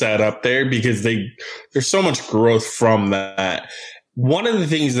have set up there, because there's so much growth from that. One of the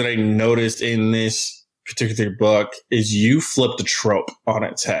things that I noticed in this particular book is you flipped a trope on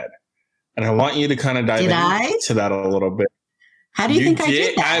its head. And I want you to kind of dive into that a little bit. How do you think I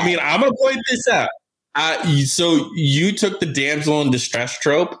did that? I mean, I'm going to point this out. So you took the damsel in distress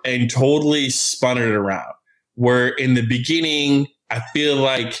trope and totally spun it around. Where in the beginning, I feel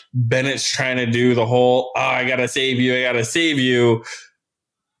like Bennett's trying to do the whole, I got to save you.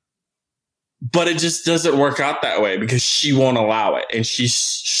 But it just doesn't work out that way, because she won't allow it. And she's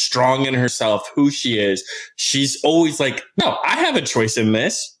strong in herself, who she is. She's always like, no, I have a choice in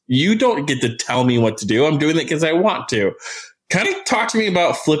this. You don't get to tell me what to do. I'm doing it because I want to. Kind of talk to me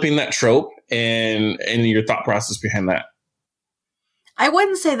about flipping that trope and your thought process behind that. I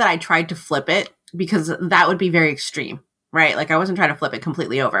wouldn't say that I tried to flip it, because that would be very extreme, right? Like, I wasn't trying to flip it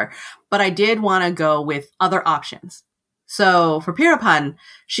completely over, but I did want to go with other options. So for Pirapun,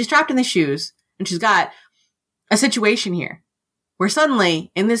 she's trapped in the shoes, and she's got a situation here where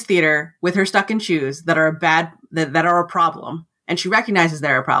suddenly in this theater with her stuck in shoes that are that are a problem, and she recognizes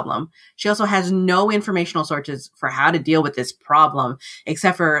they're a problem. She also has no informational sources for how to deal with this problem,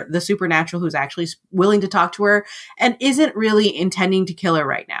 except for the supernatural who's actually willing to talk to her and isn't really intending to kill her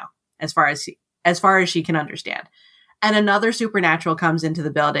right now, as far as she can understand. And another supernatural comes into the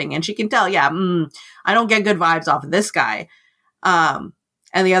building, and she can tell, I don't get good vibes off of this guy. And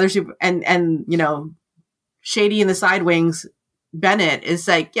the other shady in the side wings, Bennett is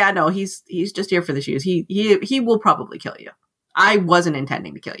like, he's just here for the shoes. He will probably kill you. I wasn't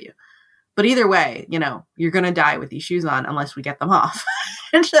intending to kill you, but either way, you're going to die with these shoes on unless we get them off.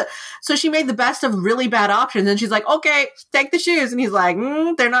 And so she made the best of really bad options, and she's like, okay, take the shoes. And he's like,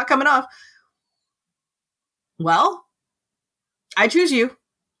 they're not coming off. Well, I choose you.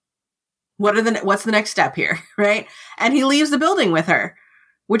 What's the next step here? Right. And he leaves the building with her,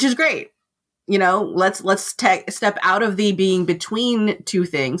 which is great. Let's step out of the being between two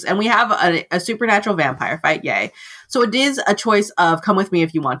things. And we have a supernatural vampire fight. Yay. So it is a choice of come with me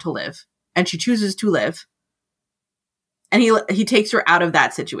if you want to live. And she chooses to live. And he takes her out of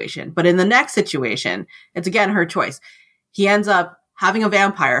that situation. But in the next situation, it's again her choice. He ends up having a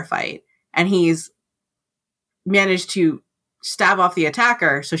vampire fight, and he's managed to stab off the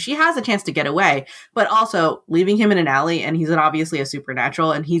attacker, so she has a chance to get away, but also leaving him in an alley, and he's obviously a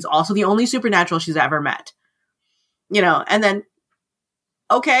supernatural, and he's also the only supernatural she's ever met. And then,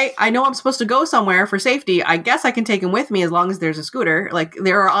 okay, I know I'm supposed to go somewhere for safety. I guess I can take him with me as long as there's a scooter. Like,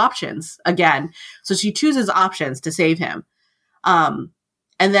 there are options, again. So she chooses options to save him. And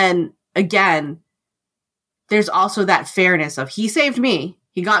then, again, there's also that fairness of, he saved me.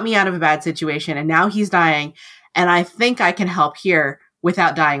 He got me out of a bad situation, and now he's dying. And I think I can help here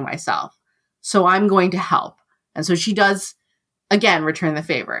without dying myself. So I'm going to help. And so she does, again, return the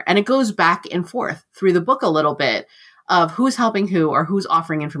favor. And it goes back and forth through the book a little bit of who's helping who or who's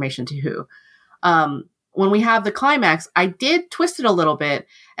offering information to who. When we have the climax, I did twist it a little bit.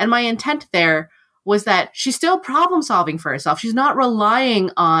 And my intent there was that she's still problem solving for herself. She's not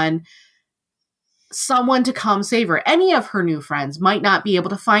relying on someone to come save her. Any of her new friends might not be able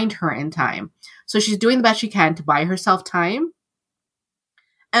to find her in time. So she's doing the best she can to buy herself time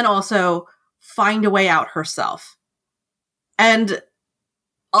and also find a way out herself. And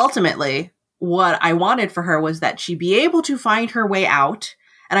ultimately, what I wanted for her was that she be able to find her way out.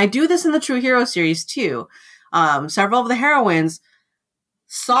 And I do this in the True Hero series too. Several of the heroines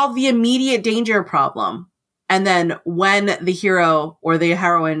solve the immediate danger problem. And then when the hero or the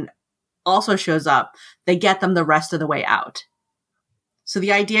heroine also shows up, they get them the rest of the way out. So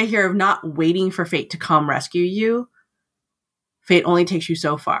the idea here of not waiting for fate to come rescue you, fate only takes you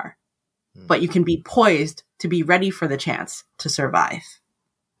so far. But you can be poised to be ready for the chance to survive,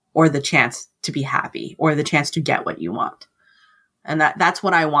 or the chance to be happy, or the chance to get what you want. And that's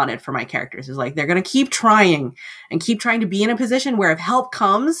what I wanted for my characters, is like, they're going to keep trying to be in a position where if help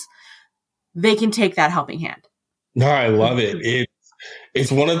comes, they can take that helping hand. No, I love it.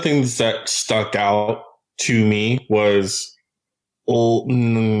 It's one of the things that stuck out to me was, I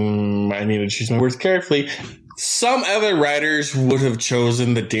need to choose my words carefully. Some other writers would have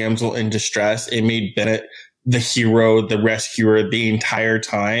chosen the damsel in distress and made Bennett the hero, the rescuer the entire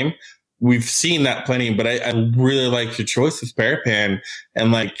time. We've seen that plenty, but I really like your choice with Parapan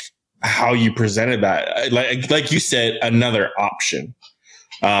and like how you presented that. Like you said, another option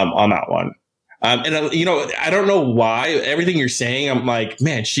on that one. And I don't know why everything you're saying, I'm like,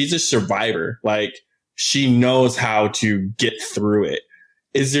 man, she's a survivor. Like, she knows how to get through it.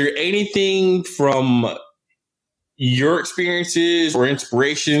 Is there anything from your experiences or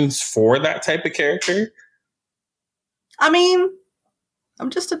inspirations for that type of character? I mean, I'm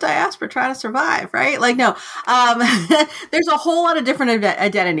just a diaspora trying to survive, right? Like, no, there's a whole lot of different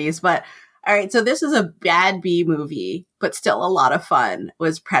identities, but all right. So this is a bad B movie, but still a lot of fun.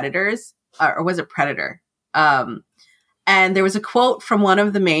 Was Predators, or was it Predator? And there was a quote from one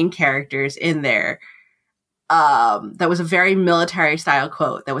of the main characters in there. That was a very military style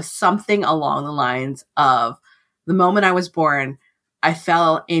quote. That was something along the lines of, the moment I was born, I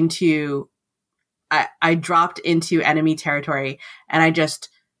dropped into enemy territory and I just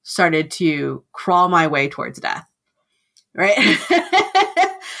started to crawl my way towards death. Right.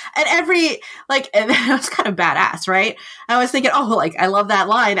 And and that was kind of badass, right? I was thinking, I love that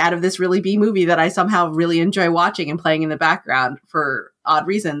line out of this really B movie that I somehow really enjoy watching and playing in the background for odd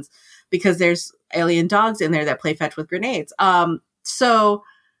reasons, because there's alien dogs in there that play fetch with grenades. So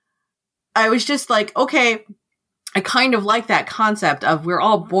I was just like, okay, I kind of like that concept of we're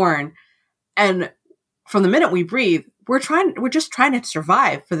all born, and from the minute we breathe, we're just trying to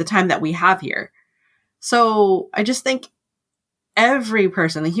survive for the time that we have here. So I just think every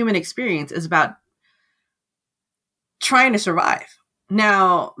person, the human experience, is about trying to survive.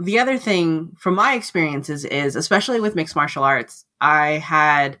 Now, the other thing from my experiences is, especially with mixed martial arts, I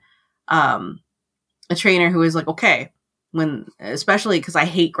had a trainer who was like, okay, especially because I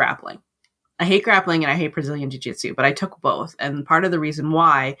hate grappling. I hate grappling and I hate Brazilian Jiu-Jitsu, but I took both. And part of the reason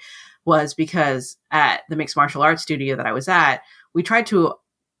why was because at the mixed martial arts studio that I was at, we tried to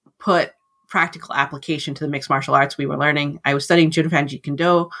put practical application to the mixed martial arts we were learning. I was studying Junfan Jeet Kune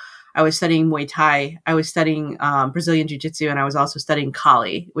Do. I was studying Muay Thai. I was studying Brazilian Jiu-Jitsu, and I was also studying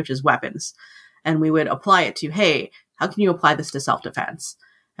Kali, which is weapons. And we would apply it to, hey, how can you apply this to self-defense?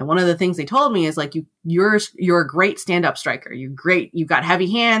 And one of the things they told me is like, you're a great stand-up striker. You're great. You've got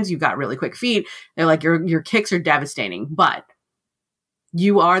heavy hands. You've got really quick feet. They're like, your kicks are devastating, but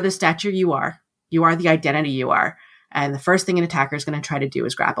you are the stature you are. You are the identity you are. And the first thing an attacker is going to try to do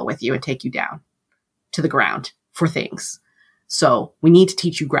is grapple with you and take you down to the ground for things. So we need to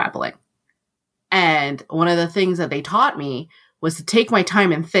teach you grappling. And one of the things that they taught me was to take my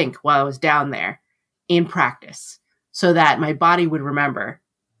time and think while I was down there in practice, so that my body would remember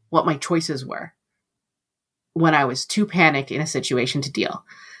what my choices were when I was too panicked in a situation to deal.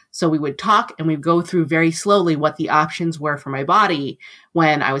 So we would talk and we'd go through very slowly what the options were for my body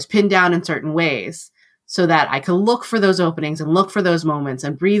when I was pinned down in certain ways, so that I could look for those openings and look for those moments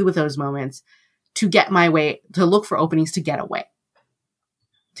and breathe with those moments to get my way, to look for openings to get away,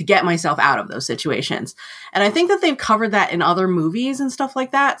 to get myself out of those situations. And I think that they've covered that in other movies and stuff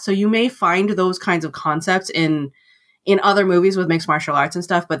like that. So you may find those kinds of concepts in other movies with mixed martial arts and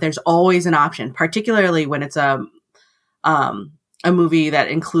stuff, but there's always an option, particularly when it's a movie that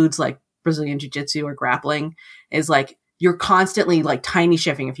includes like Brazilian Jiu-Jitsu or grappling, is like, you're constantly like tiny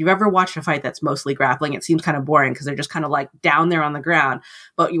shifting. If you've ever watched a fight that's mostly grappling, it seems kind of boring because they're just kind of like down there on the ground.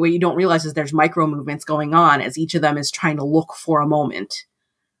 But what you don't realize is there's micro movements going on as each of them is trying to look for a moment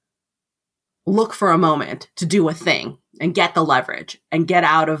to do a thing and get the leverage and get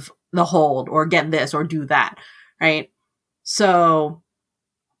out of the hold or get this or do that. Right. So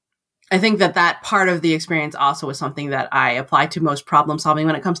I think that part of the experience also is something that I apply to most problem solving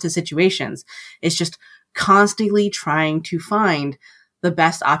when it comes to situations. It's just constantly trying to find the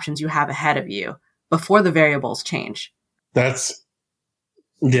best options you have ahead of you before the variables change.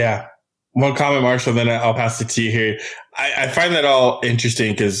 Yeah. One comment, Marshall, then I'll pass it to you here. I find that all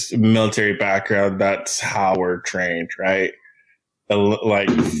interesting because military background, that's how we're trained, right? like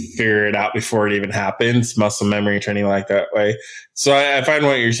figure it out before it even happens, muscle memory training like that way. So I find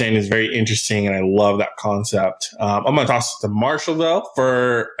what you're saying is very interesting, and I love that concept. I'm going to toss it to Marshall, though,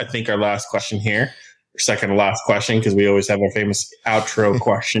 for I think our last question here, or second to last question, because we always have our famous outro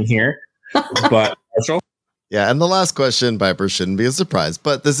question here. But Marshall? Yeah, and the last question, Piper, shouldn't be a surprise,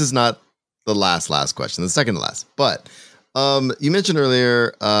 but this is not the last question, the second to last. But you mentioned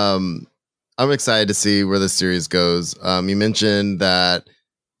earlier, I'm excited to see where this series goes. You mentioned that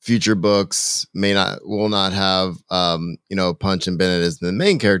future books will not have, Punch and Bennett as the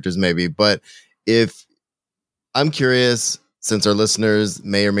main characters, maybe. But if I'm curious, since our listeners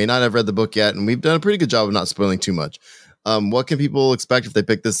may or may not have read the book yet, and we've done a pretty good job of not spoiling too much, what can people expect if they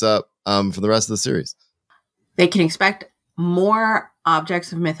pick this up for the rest of the series? They can expect more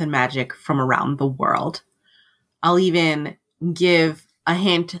objects of myth and magic from around the world. I'll even give a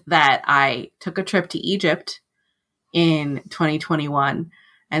hint that I took a trip to Egypt in 2021.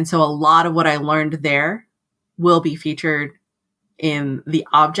 And so a lot of what I learned there will be featured in the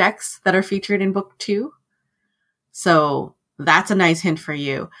objects that are featured in book 2. So that's a nice hint for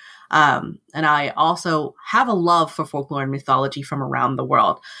you. And I also have a love for folklore and mythology from around the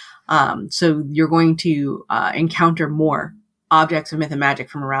world. So you're going to encounter more objects of myth and magic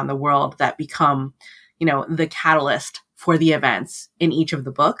from around the world that become, the catalyst for the events in each of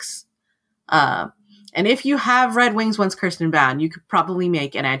the books. And if you have read Wings Once Cursed and Bound, you could probably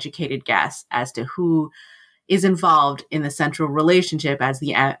make an educated guess as to who is involved in the central relationship as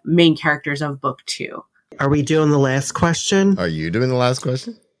the main characters of book 2. Are we doing the last question? Are you doing the last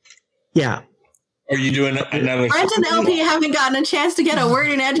question? Yeah. Are you doing another? Brent and LP haven't gotten a chance to get a word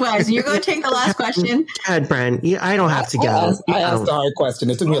in edgewise. You're going to take the last question. Go ahead, Brent. I don't have to go. I asked a hard question.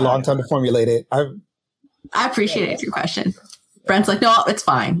 It took me a long time to formulate it. I appreciate your question. Brent's like, no, it's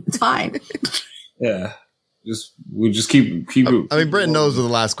fine. It's fine. Yeah. We just keep it. I mean, Brent knows what the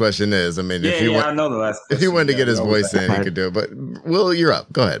last question is. I mean, I know the last question. If he wanted to get his voice in, he could do it. But Will, you're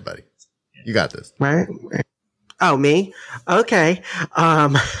up. Go ahead, buddy. You got this. Right? Oh, me? Okay.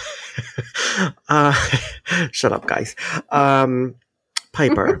 Shut up, guys.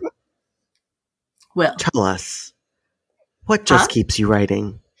 Piper. Will. Tell us. What just keeps you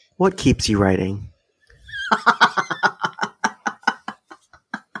writing? What keeps you writing?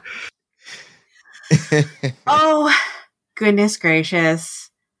 Oh, goodness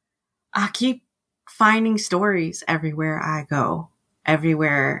gracious. I keep finding stories everywhere I go,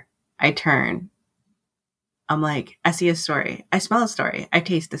 everywhere I turn. I'm like, I see a story. I smell a story. I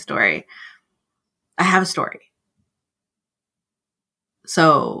taste a story. I have a story.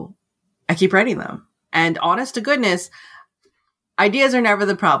 So I keep writing them. And honest to goodness, ideas are never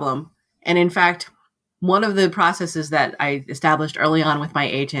the problem. And in fact, one of the processes that I established early on with my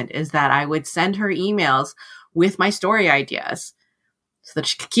agent is that I would send her emails with my story ideas so that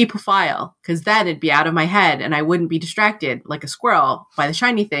she could keep a file, because then it'd be out of my head and I wouldn't be distracted like a squirrel by the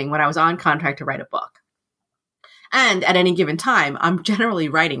shiny thing when I was on contract to write a book. And at any given time, I'm generally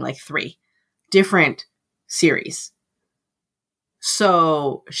writing like 3 different series.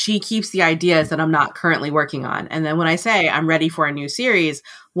 So she keeps the ideas that I'm not currently working on. And then when I say I'm ready for a new series,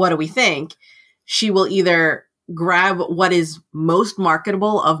 what do we think? She will either grab what is most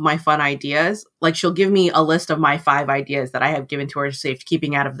marketable of my fun ideas. Like she'll give me a list of my 5 ideas that I have given to her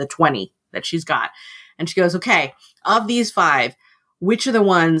safekeeping out of the 20 that she's got. And she goes, okay, of these 5, which are the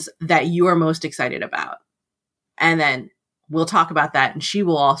ones that you are most excited about? And then we'll talk about that. And she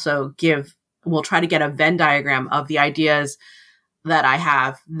will also we'll try to get a Venn diagram of the ideas that I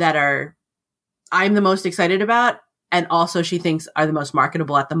have that I'm the most excited about. And also she thinks are the most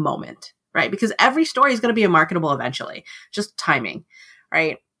marketable at the moment, right? Because every story is going to be marketable eventually, just timing,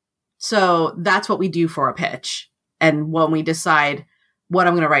 right? So that's what we do for a pitch. And when we decide what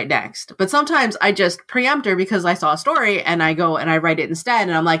I'm going to write next. But sometimes I just preempt her because I saw a story and I go and I write it instead.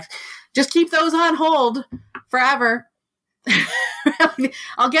 And I'm like, just keep those on hold forever.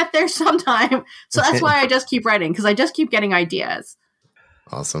 I'll get there sometime. So that's why I just keep writing, because I just keep getting ideas.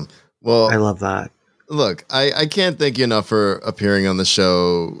 Awesome. Well, I love that. Look, I can't thank you enough for appearing on the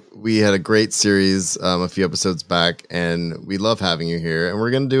show. We had a great series a few episodes back, and we love having you here. And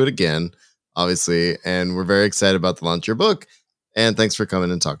we're going to do it again, obviously. And we're very excited about the launch of your book. And thanks for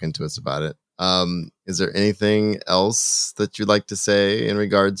coming and talking to us about it. Is there anything else that you'd like to say in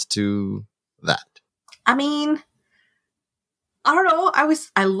regards to that? I mean, I don't know.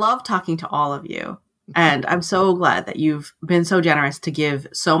 I love talking to all of you. And I'm so glad that you've been so generous to give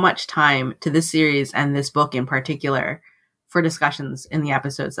so much time to this series and this book in particular for discussions in the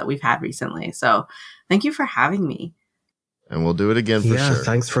episodes that we've had recently. So thank you for having me. And we'll do it again for sure.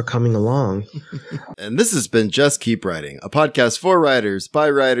 Thanks for coming along. And this has been Just Keep Writing, a podcast for writers, by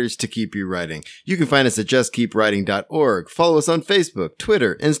writers, to keep you writing. You can find us at justkeepwriting.org. Follow us on Facebook,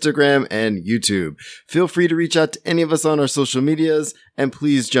 Twitter, Instagram, and YouTube. Feel free to reach out to any of us on our social medias, and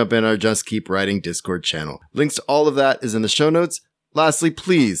please jump in our Just Keep Writing Discord channel. Links to all of that is in the show notes. Lastly,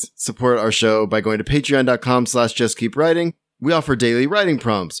 please support our show by going to patreon.com/justkeepwriting. We offer daily writing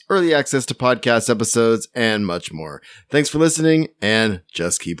prompts, early access to podcast episodes, and much more. Thanks for listening, and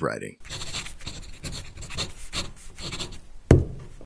just keep writing.